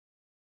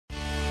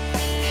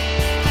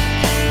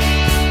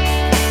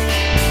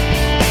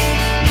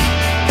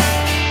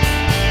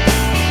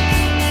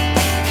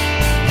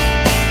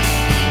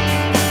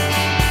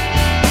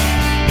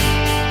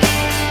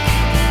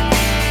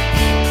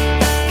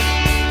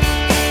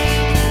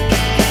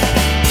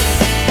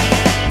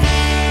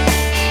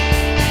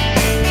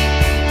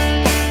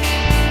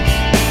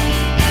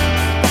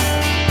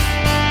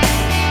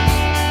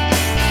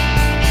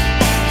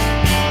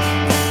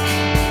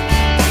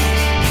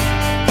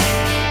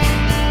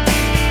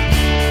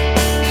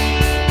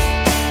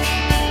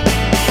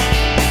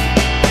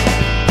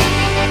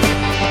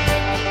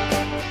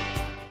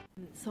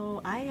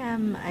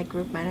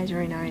group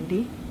manager in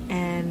R&D,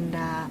 and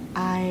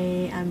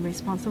I am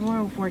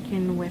responsible for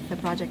working with the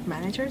project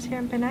managers here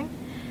in Penang,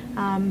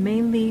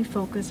 mainly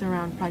focused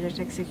around project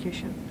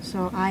execution.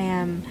 So I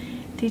am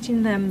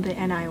teaching them the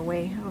NI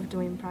way of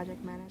doing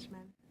project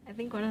management. I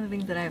think one of the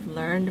things that I've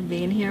learned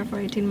being here for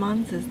 18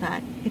 months is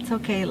that it's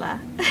okay lah.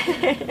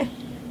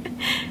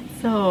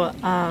 So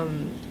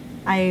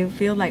I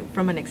feel like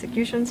from an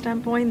execution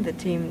standpoint, the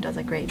team does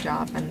a great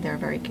job and they're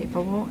very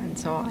capable, and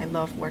so I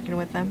love working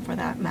with them for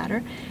that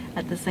matter.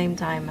 At the same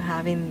time,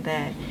 having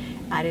the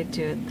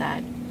attitude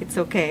that it's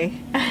okay.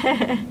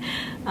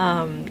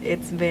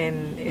 It's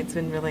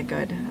been really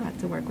good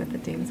to work with the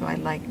team. So I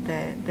like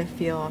the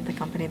feel of the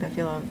company, the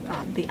feel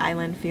of the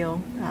island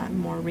feel,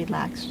 more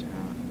relaxed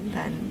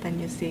than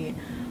you see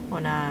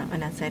on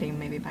a setting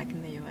maybe back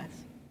in the U.S.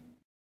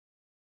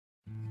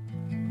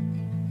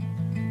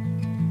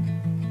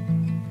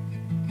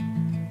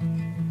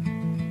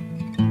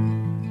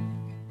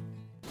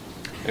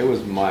 It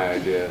was my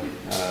idea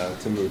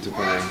to move to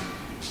Penang.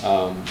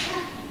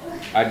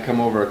 I'd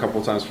come over a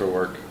couple times for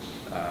work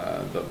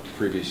the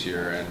previous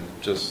year and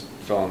just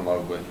fell in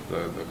love with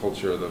the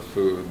culture, the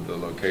food, the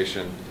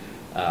location,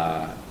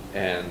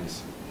 and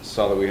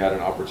saw that we had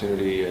an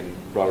opportunity and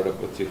brought it up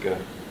with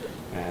Tica.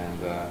 And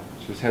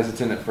she was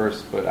hesitant at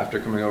first, but after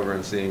coming over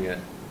and seeing it,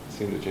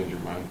 seemed to change her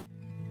mind.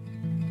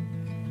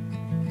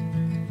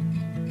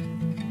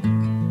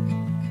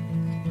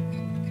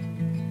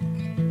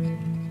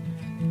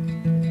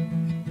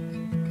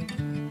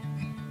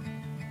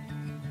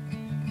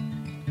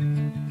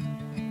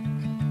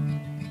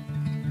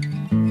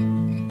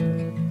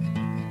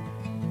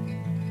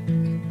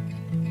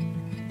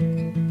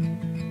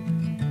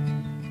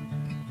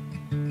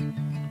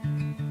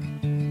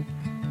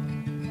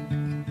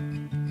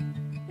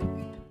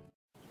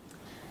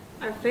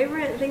 Our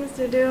favorite things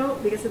to do,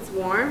 because it's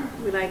warm,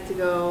 we like to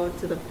go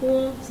to the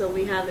pool. So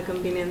we have the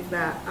convenience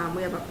that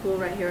we have a pool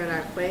right here at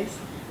our place,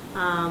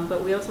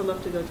 but we also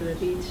love to go to the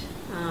beach.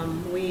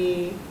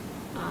 We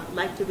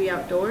like to be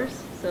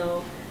outdoors,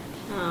 so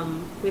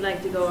we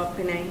like to go up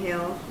Penang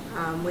Hill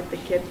with the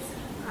kids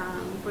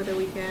for the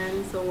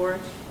weekend. So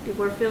if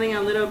we're feeling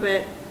a little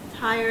bit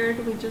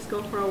tired, we just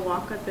go for a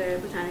walk at the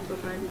botanical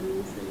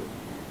gardens. And,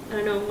 I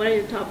don't know, what are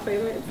your top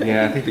favorites?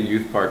 Yeah, I think the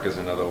youth park is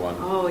another one.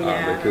 Oh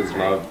yeah, the kids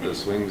love the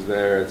swings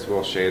there. It's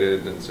well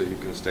shaded, and so you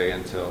can stay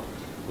until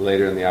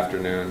later in the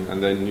afternoon.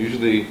 And then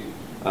usually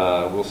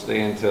we'll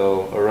stay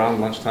until around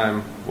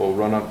lunchtime. We'll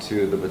run up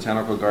to the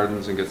botanical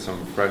gardens and get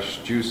some fresh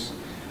juice,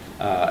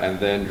 and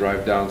then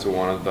drive down to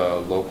one of the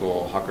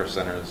local hawker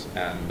centers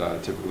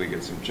and typically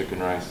get some chicken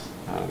rice.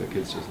 The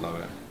kids just love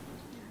it.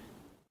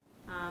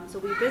 So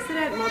we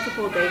visited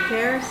multiple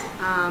daycares,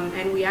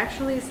 and we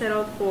actually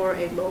settled for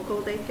a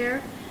local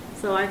daycare.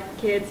 So our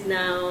kids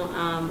now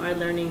are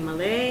learning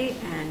Malay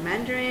and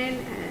Mandarin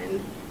and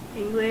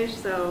English,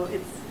 so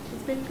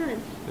it's been good.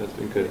 Yeah, it's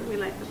been good. We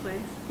like the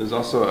place. There's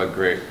also a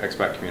great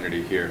expat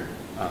community here.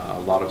 A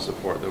lot of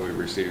support that we've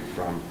received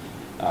from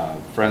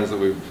friends that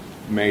we've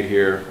made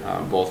here,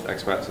 both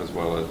expats as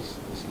well as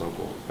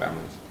local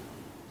families.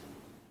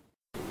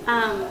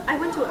 I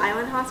went to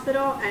Island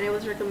Hospital and it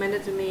was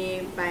recommended to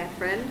me by a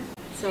friend.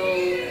 So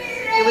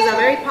it was a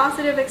very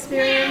positive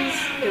experience.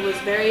 It was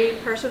very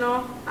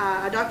personal.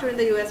 A doctor in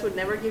the US would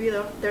never give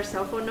you their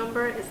cell phone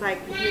number. It's like,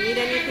 if you need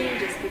anything,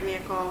 just give me a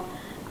call.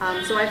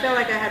 So I felt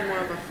like I had more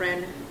of a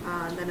friend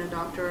than a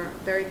doctor,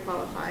 very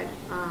qualified.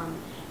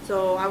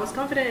 So I was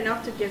confident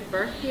enough to give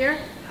birth here,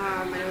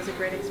 and it was a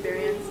great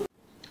experience.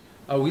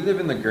 We live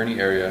in the Gurney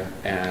area,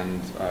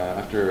 and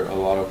after a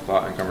lot of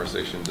thought and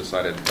conversation,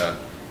 decided that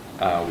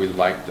we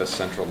like the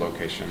central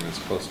location. It's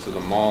close to the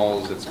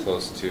malls, it's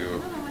close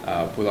to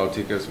Pulau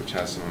Ticas, which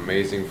has some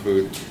amazing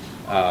food.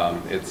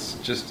 It's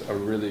just a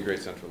really great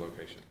central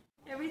location.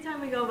 Every time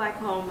we go back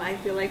home, I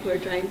feel like we're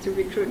trying to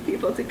recruit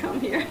people to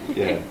come here.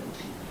 Yeah.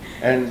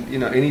 And you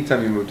know,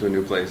 anytime you move to a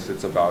new place,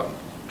 it's about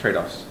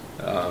trade-offs.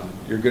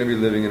 You're going to be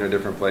living in a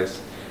different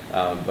place,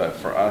 but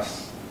for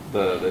us,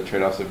 the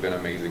trade-offs have been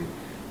amazing.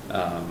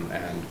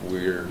 And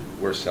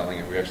we're selling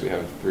it. We actually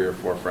have 3 or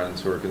 4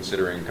 friends who are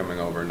considering coming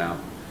over now,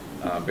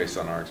 based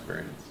on our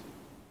experience.